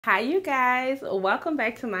Hi you guys, welcome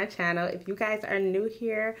back to my channel. If you guys are new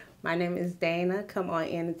here, my name is Dana. Come on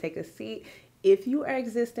in and take a seat. If you are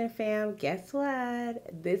existing fam, guess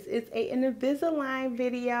what? This is an Invisalign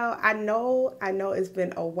video. I know it's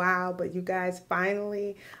been a while, but you guys,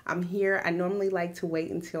 finally I'm here. I normally like to wait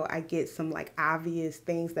until I get some like obvious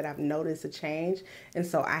things that I've noticed a change, and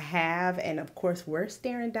so I have, and of course we're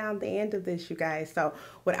staring down the end of this, you guys. So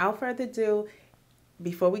without further ado,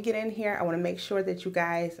 before we get in here, I want to make sure that you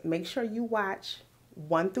guys make sure you watch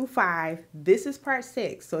 1 through 5. This is part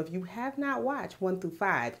 6. So if you have not watched 1 through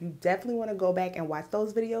 5, you definitely want to go back and watch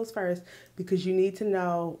those videos first, because you need to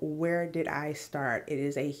know, where did I start? It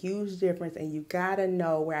is a huge difference, and you gotta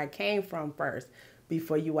know where I came from first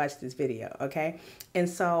before you watch this video, okay? And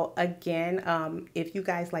so again, if you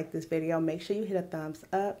guys like this video, make sure you hit a thumbs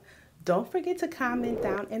up. Don't forget to comment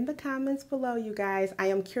down in the comments below, you guys. I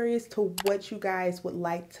am curious to what you guys would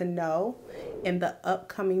like to know in the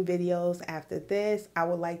upcoming videos after this. I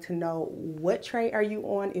would like to know, what tray are you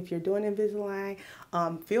on if you're doing Invisalign?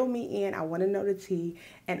 Fill me in. I want to know the tea.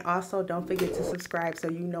 And also, don't forget to subscribe so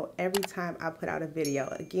you know every time I put out a video.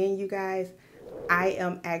 Again, you guys, I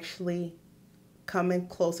am actually coming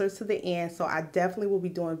closer to the end, so I definitely will be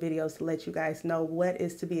doing videos to let you guys know what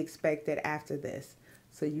is to be expected after this.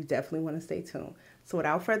 So you definitely want to stay tuned. So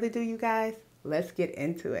without further ado, you guys, let's get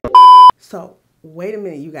into it. So wait a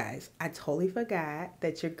minute, you guys. I totally forgot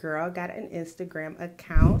that your girl got an Instagram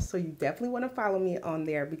account. So you definitely want to follow me on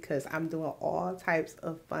there, because I'm doing all types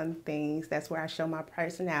of fun things. That's where I show my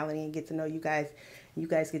personality and get to know you guys. You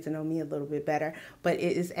guys get to know me a little bit better. But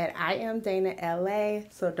it is at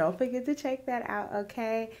iamdanala. So don't forget to check that out,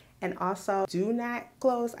 okay? And also, do not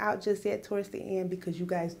close out just yet towards the end, because you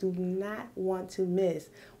guys do not want to miss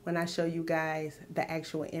when I show you guys the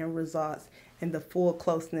actual end results and the full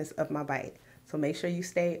closeness of my bite. So make sure you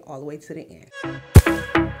stay all the way to the end.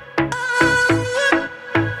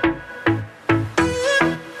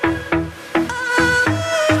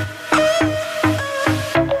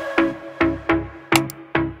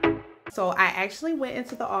 So I actually went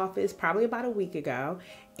into the office probably about a week ago,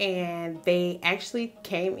 and they actually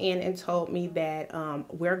came in and told me that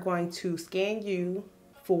we're going to scan you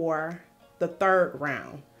for the 3rd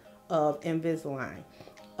round of Invisalign.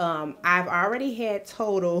 I've already had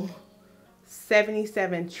total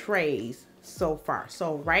 77 trays so far.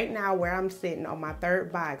 So right now, where I'm sitting on my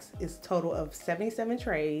 3rd box is total of 77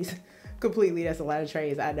 trays. Completely, that's a lot of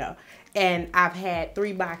trays, I know. And I've had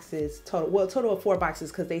 3 boxes total, well, total of 4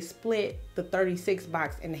 boxes, because they split the 36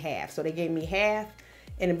 box in half. So they gave me half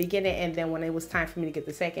in the beginning, and then when it was time for me to get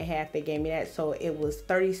the second half, they gave me that. So it was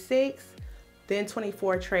 36, then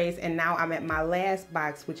 24 trays, and now I'm at my last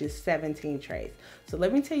box, which is 17 trays. So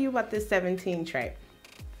let me tell you about this 17 tray.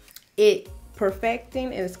 It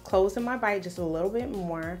perfecting is closing my bite just a little bit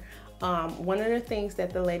more. One of the things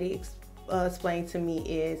that the lady explained to me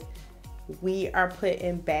is, we are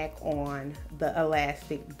putting back on the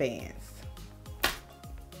elastic bands.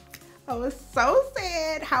 I was so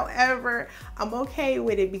sad. However, I'm okay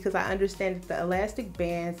with it, because I understand that the elastic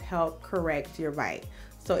bands help correct your bite.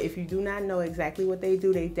 So if you do not know exactly what they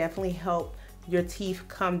do, they definitely help your teeth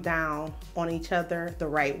come down on each other the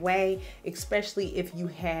right way. Especially if you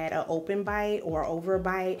had an open bite or over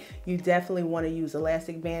bite, you definitely want to use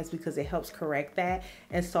elastic bands, because it helps correct that.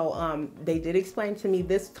 And so they did explain to me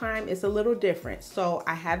this time it's a little different. So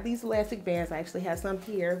I have these elastic bands. I actually have some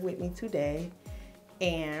here with me today,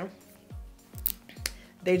 and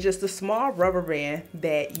they're just a small rubber band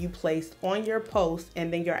that you place on your post,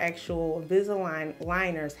 and then your actual Invisalign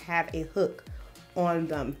liners have a hook on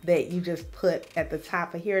them that you just put at the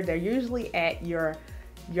top of here. They're usually at your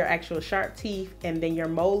actual sharp teeth and then your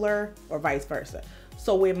molar, or vice versa.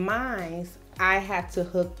 So with mine, I have to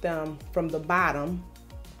hook them from the bottom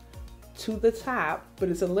to the top, but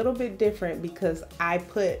it's a little bit different, because I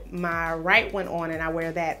put my right one on and I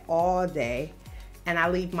wear that all day, and I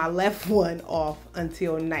leave my left one off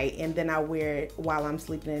until night, and then I wear it while I'm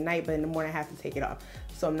sleeping at night, but in the morning I have to take it off.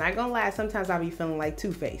 So I'm not gonna lie, sometimes I'll be feeling like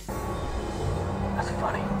Two-Face. That's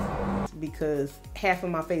funny. Because half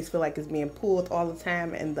of my face feel like it's being pulled all the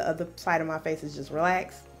time, and the other side of my face is just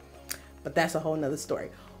relaxed. But that's a whole nother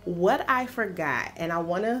story. What I forgot, and I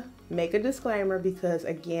want to make a disclaimer, because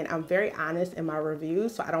again, I'm very honest in my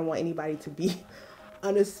reviews, so I don't want anybody to be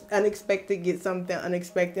unexpected, get something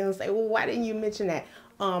unexpected and say, well, why didn't you mention that?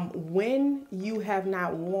 When you have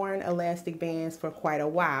not worn elastic bands for quite a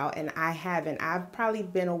while, and I haven't, I've probably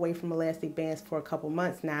been away from elastic bands for a couple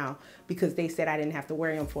months now, because they said I didn't have to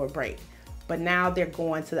wear them for a break. But now they're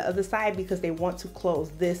going to the other side, because they want to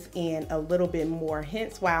close this in a little bit more,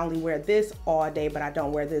 hence why I only wear this all day, but I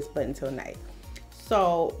don't wear this but until night.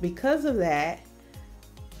 So because of that,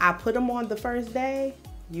 I put them on the first day.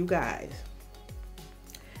 You guys,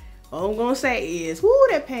 all I'm gonna say is, whoo,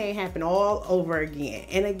 that pain happened all over again.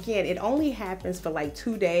 And again, it only happens for like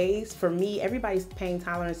 2 days. For me, everybody's pain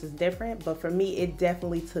tolerance is different, but for me, it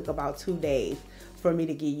definitely took about 2 days for me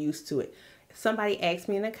to get used to it. Somebody asked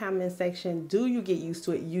me in the comment section, do you get used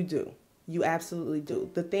to it? You do. You absolutely do.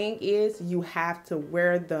 The thing is, you have to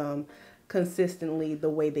wear them consistently the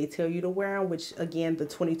way they tell you to wear them, which again, the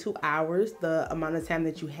 22 hours, the amount of time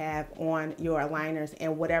that you have on your aligners,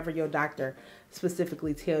 and whatever your doctor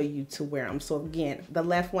specifically tell you to wear them. So again, the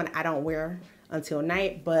left one I don't wear until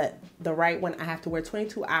night, but the right one I have to wear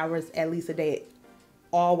 22 hours at least a day,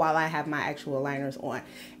 all while I have my actual aligners on.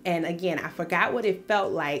 And again, I forgot what it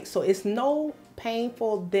felt like. So it's no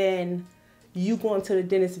painful than you going to the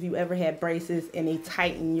dentist if you ever had braces and they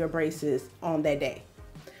tighten your braces on that day.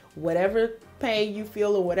 Whatever pain you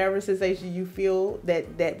feel or whatever sensation you feel,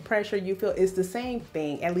 that pressure you feel, is the same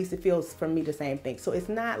thing. At least it feels for me the same thing. So it's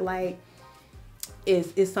not like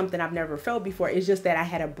it's something I've never felt before. It's just that I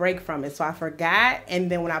had a break from it. So I forgot.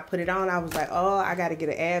 And then when I put it on, I was like, oh, I got to get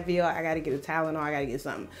an Advil. I got to get a Tylenol. I got to get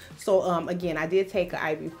something. So again, I did take an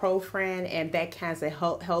ibuprofen, and that kind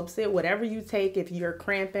of helps it. Whatever you take, if you're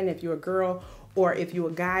cramping, if you're a girl, or if you're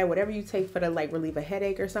a guy, whatever you take for to like relieve a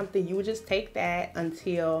headache or something, you would just take that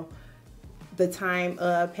until the time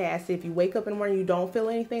passes. If you wake up in the morning, you don't feel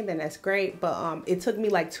anything, then that's great. But it took me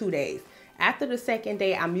like 2 days. After the second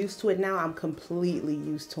day, I'm used to it now. I'm completely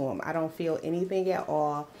used to them. I don't feel anything at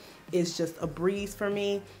all. It's just a breeze for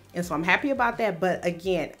me. And so I'm happy about that. But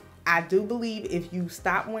again, I do believe if you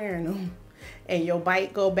stop wearing them and your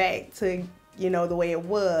bite go back to, you know, the way it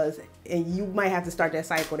was, and you might have to start that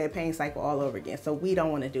cycle, that pain cycle all over again. So we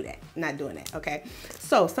don't want to do that. Not doing that, okay?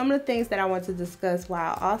 So some of the things that I want to discuss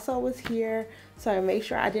while I also was here, so I make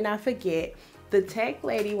sure I did not forget, the tech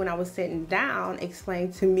lady, when I was sitting down,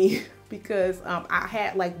 explained to me, because I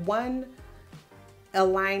had like one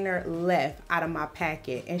aligner left out of my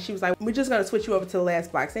packet, and she was like, we're just gonna switch you over to the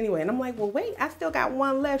last box anyway. And I'm like, well, wait, I still got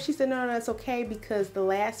one left. She said, no, that's okay, because the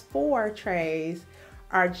last 4 trays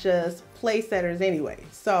are just place setters anyway.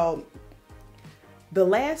 So the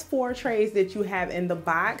last 4 trays that you have in the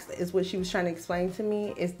box, is what she was trying to explain to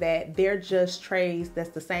me, is that they're just trays that's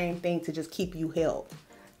the same thing to just keep you held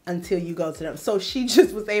until you go to them. So she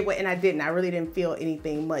just was able, and I really didn't feel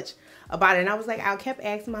anything much about it. And I was like, I kept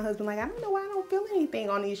asking my husband, like, I don't know why I don't feel anything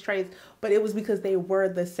on these trays, but it was because they were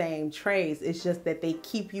the same trays. It's just that they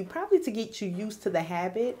keep you, probably to get you used to the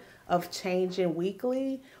habit of changing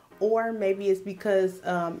weekly. Or maybe it's because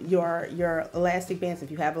your elastic bands, if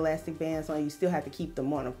you have elastic bands on, you still have to keep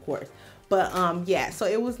them on, of course. But yeah, so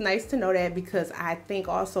it was nice to know that, because I think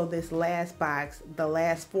also this last box, the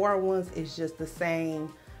last 4 ones, is just the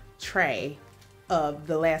same tray of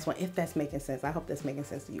the last one, if that's making sense. I hope that's making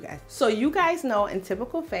sense to you guys. So you guys know, in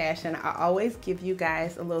typical fashion, I always give you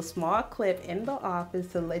guys a little small clip in the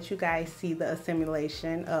office to let you guys see the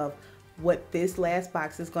assimilation of what this last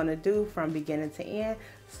box is going to do from beginning to end.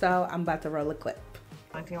 So I'm about to roll a clip.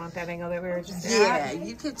 If you want that angle that we were just at.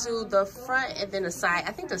 You could do the front and then the side.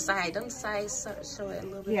 I think the side, them sides show it a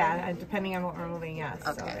little bit. Yeah, depending on what we're moving, yes.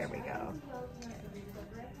 Okay. So there we go.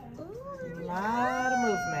 Ooh, A lot of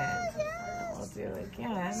movement. yes. We'll do it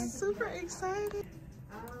again. Super excited.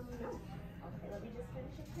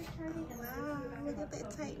 Wow, look at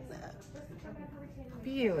that tighten up.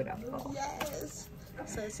 Beautiful. Yes.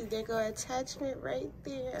 So see, there go attachment right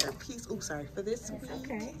there. Piece. Oh, sorry for this week.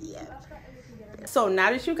 Okay. Yeah. So now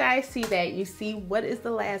that you guys see that, you see what is the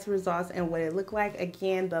last results and what it looked like.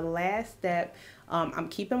 Again, the last step, I'm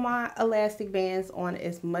keeping my elastic bands on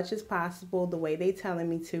as much as possible the way they telling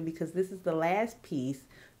me to, because this is the last piece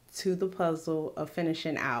to the puzzle of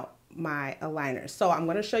finishing out my aligner. So I'm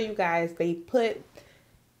going to show you guys, they put,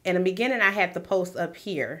 in the beginning I had the post up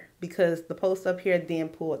here, because the post up here then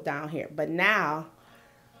pulled down here. But now,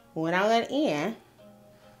 when I went in,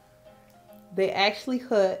 they actually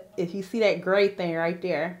put, if you see that gray thing right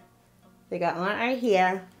there, they got one right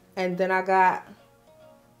here, and then I got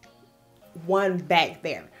one back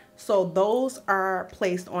there. So those are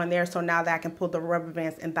placed on there, so now that I can pull the rubber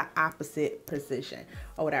bands in the opposite position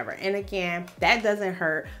or whatever. And again, that doesn't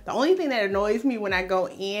hurt. The only thing that annoys me when I go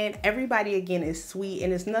in, everybody again is sweet,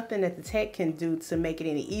 and it's nothing that the tech can do to make it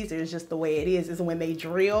any easier. It's just the way it is when they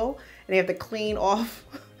drill and they have to clean off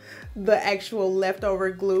the actual leftover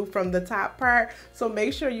glue from the top part. So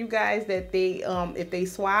make sure you guys that they if they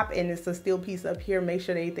swap and it's a steel piece up here, make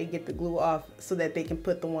sure they get the glue off so that they can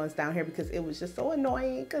put the ones down here, because it was just so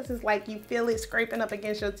annoying, because it's like you feel it scraping up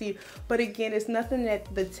against your teeth. But again, it's nothing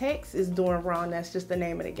that the text is doing wrong, that's just the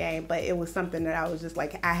name of the game. But it was something that I was just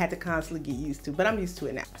like, I had to constantly get used to, but I'm used to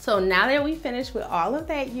it now. So now that we finished with all of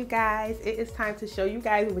that, you guys, it is time to show you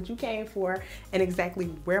guys what you came for and exactly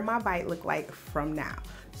where my bite look like from now.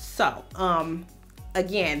 So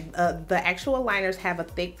again, the actual aligners have a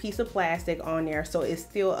thick piece of plastic on there, so it's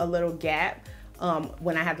still a little gap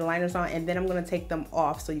when I have the liners on, and then I'm gonna take them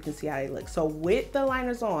off so you can see how they look. So with the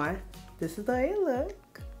liners on, this is the way it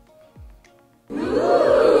look.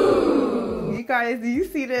 Ooh. You guys, do you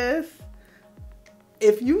see this?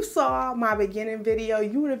 If you saw my beginning video,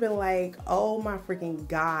 you would have been like, oh my freaking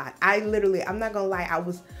God. I literally, I'm not gonna lie, I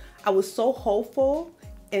was so hopeful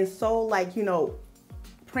and so like, you know,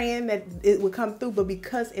 praying that it would come through, but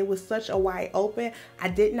because it was such a wide open, I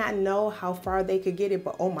did not know how far they could get it,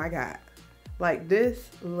 but oh my God. Like, this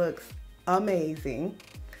looks amazing.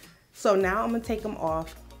 So now I'm gonna take them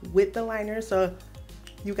off with the liner so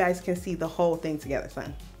you guys can see the whole thing together,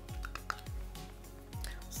 son.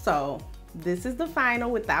 So this is the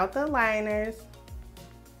final without the liners.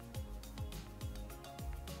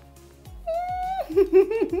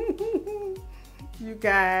 You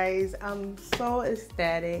guys, I'm so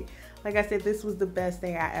ecstatic. Like I said, this was the best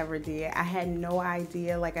thing I ever did. I had no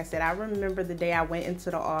idea. Like I said, I remember the day I went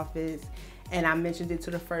into the office and I mentioned it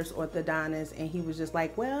to the first orthodontist, and he was just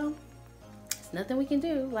like, well, it's nothing we can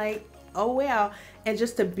do. Like, oh well. And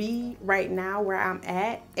just to be right now where I'm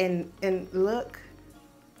at and look,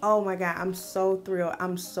 oh my God, I'm so thrilled.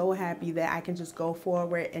 I'm so happy that I can just go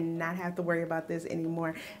forward and not have to worry about this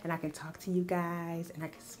anymore. And I can talk to you guys and I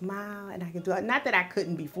can smile and I can do it. Not that I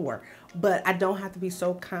couldn't before, but I don't have to be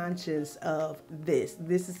so conscious of this.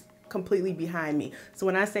 This is completely behind me. So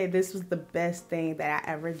when I say this was the best thing that I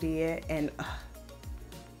ever did, and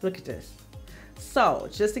look at this. So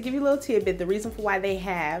just to give you a little tidbit, the reason for why they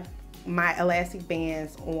have my elastic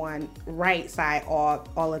bands on right side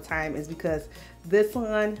all the time is because this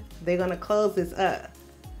one, they're gonna close this up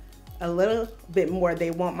a little bit more. They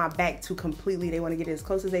want my back to completely, they want to get it as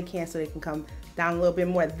close as they can so they can come down a little bit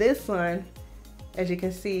more. This one, as you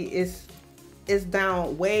can see, is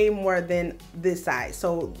down way more than this side.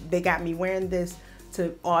 So they got me wearing this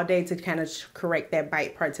to all day to kind of correct that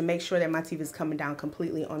bite part, to make sure that my teeth is coming down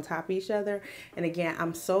completely on top of each other. And again,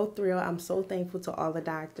 I'm so thrilled. I'm so thankful to all the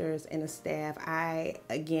doctors and the staff. I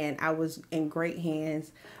was in great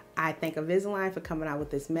hands. I thank Invisalign for coming out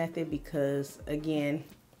with this method, because again,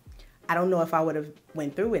 I don't know if I would have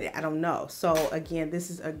went through with it. I don't know. So again, this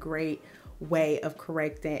is a great way of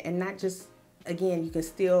correcting, and not just, again, you can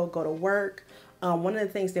still go to work. One of the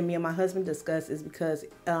things that me and my husband discussed is because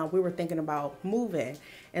we were thinking about moving.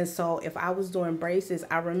 And so if I was doing braces,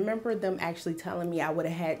 I remember them actually telling me I would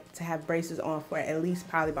have had to have braces on for at least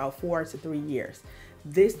probably about 4 to 3 years.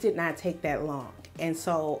 This did not take that long. And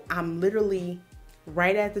so I'm literally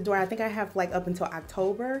right at the door. I think I have like up until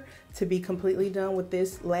October to be completely done with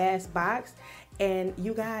this last box. And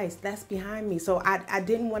you guys, that's behind me. So I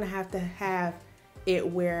didn't want to have it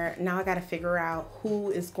where now I got to figure out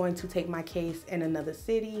who is going to take my case in another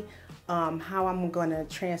city, how I'm going to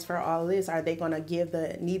transfer all this. Are they going to give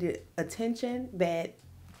the needed attention that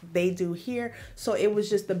they do here? So it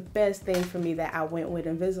was just the best thing for me that I went with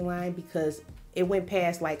Invisalign, because it went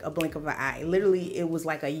past like a blink of an eye. Literally, it was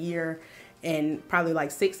like a year and probably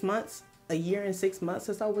like 6 months, a year and 6 months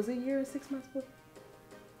or so. Was it a year and 6 months? You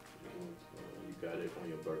got it on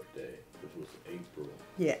your birthday, which was April.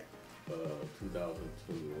 Yeah.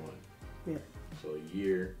 2021. Yeah. So a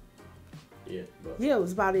year. Yeah. Yeah, it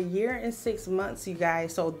was about a year and 6 months, you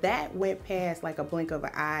guys. So that went past like a blink of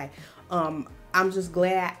an eye. I'm just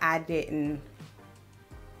glad I didn't.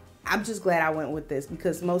 I'm just glad I went with this,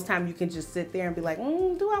 because most time you can just sit there and be like,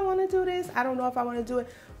 do I want to do this? I don't know if I want to do it.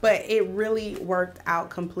 But it really worked out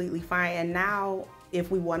completely fine. And now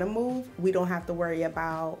if we want to move, we don't have to worry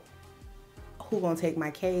about who gonna take my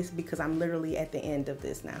case, because I'm literally at the end of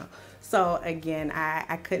this now. So again,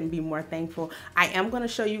 I couldn't be more thankful. I am gonna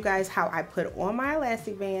show you guys how I put on my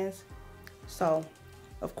elastic bands. So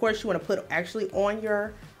of course you wanna put actually on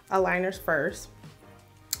your aligners first.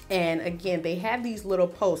 And again, they have these little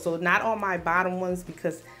posts. So not on my bottom ones,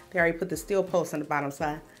 because they already put the steel posts on the bottom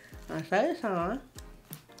side. I'll show this on.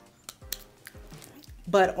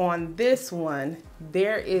 But on this one,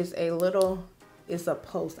 there is a little, it's a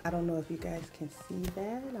post. I don't know if you guys can see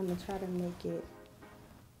that. I'm gonna try to make it.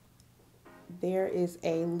 There is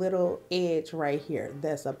a little edge right here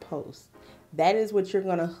that's a post. that is what you're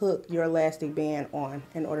gonna hook your elastic band on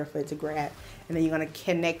in order for it to grab. And then you're gonna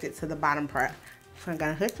connect it to the bottom part. So I'm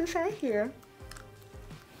gonna hook this right here.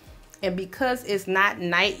 And because it's not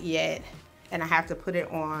night yet, and I have to put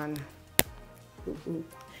it on,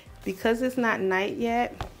 because it's not night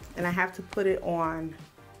yet, and I have to put it on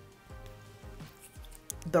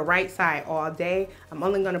the right side all day, I'm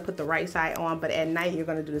only gonna put the right side on, but at night you're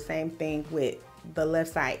gonna do the same thing with the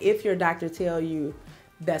left side if your doctor tells you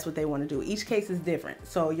that's what they want to do. Each case is different,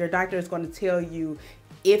 so your doctor is going to tell you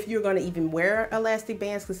if you're going to even wear elastic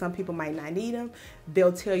bands, because some people might not need them.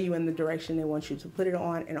 They'll tell you in the direction they want you to put it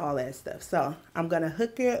on and all that stuff. So I'm gonna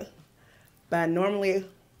hook it, but normally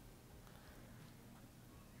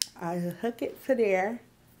I hook it to there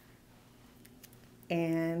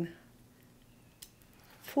and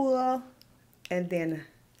pull and then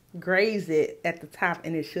graze it at the top,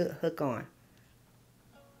 and it should hook on.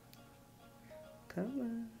 Come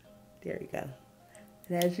on. There you go.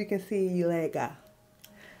 And as you can see, you let it go.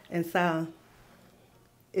 And so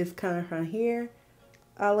it's coming from here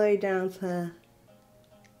all the way down to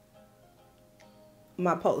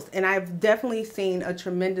my post. And I've definitely seen a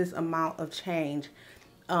tremendous amount of change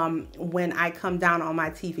when I come down on my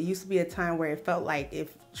teeth. It used to be a time where it felt like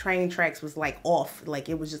if train tracks was like off, like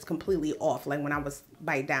it was just completely off, like when I was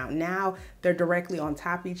bite down. Now they're directly on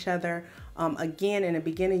top of each other. Again, in the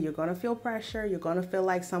beginning, you're gonna feel pressure. You're gonna feel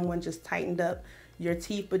like someone just tightened up your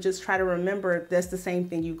teeth, but just try to remember that's the same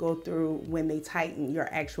thing you go through when they tighten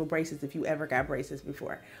your actual braces, if you ever got braces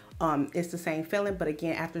before. It's the same feeling, but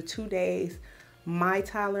again, after 2 days, my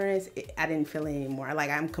tolerance, I didn't feel it anymore. Like,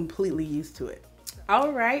 I'm completely used to it.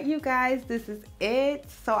 All right, you guys, this is it.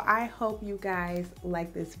 So I hope you guys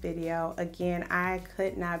like this video. Again, I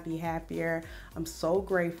could not be happier. I'm so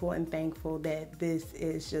grateful and thankful that this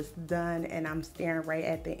is just done, and I'm staring right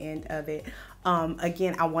at the end of it.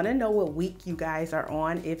 Again, I want to know what week you guys are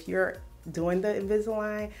on. If you're doing the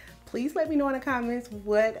Invisalign, please let me know in the comments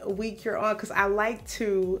what week you're on, because I like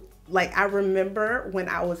to, I remember when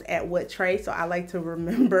I was at what tray, so I like to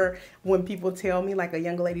remember when people tell me, like a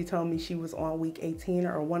young lady told me she was on week 18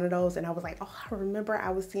 or one of those, and I was like, oh, I remember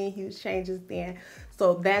I was seeing huge changes then.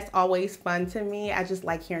 So that's always fun to me. I just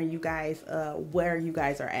like hearing you guys, where you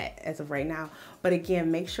guys are at as of right now. But again,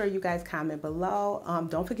 make sure you guys comment below.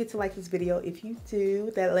 Don't forget to like this video if you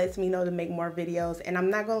do. That lets me know to make more videos. And I'm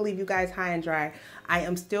not going to leave you guys high and dry. I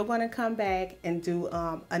am still going to come back and do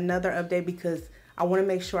another update, because I want to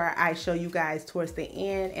make sure I show you guys towards the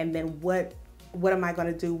end, and then what am I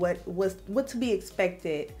going to do, what to be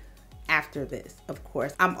expected after this. Of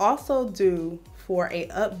course, I'm also due for a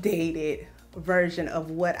updated version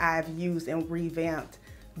of what I've used and revamped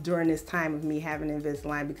during this time of me having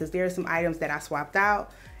Invisalign, because there are some items that I swapped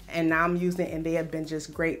out and now I'm using, and they have been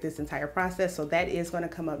just great this entire process. So that is going to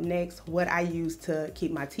come up next. What I use to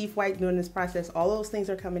keep my teeth white during this process, all those things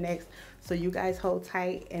are coming next. So you guys hold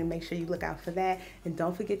tight and make sure you look out for that. And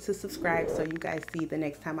don't forget to subscribe so you guys see the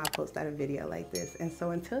next time I post out a video like this. And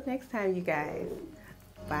so until next time, you guys,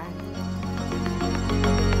 bye.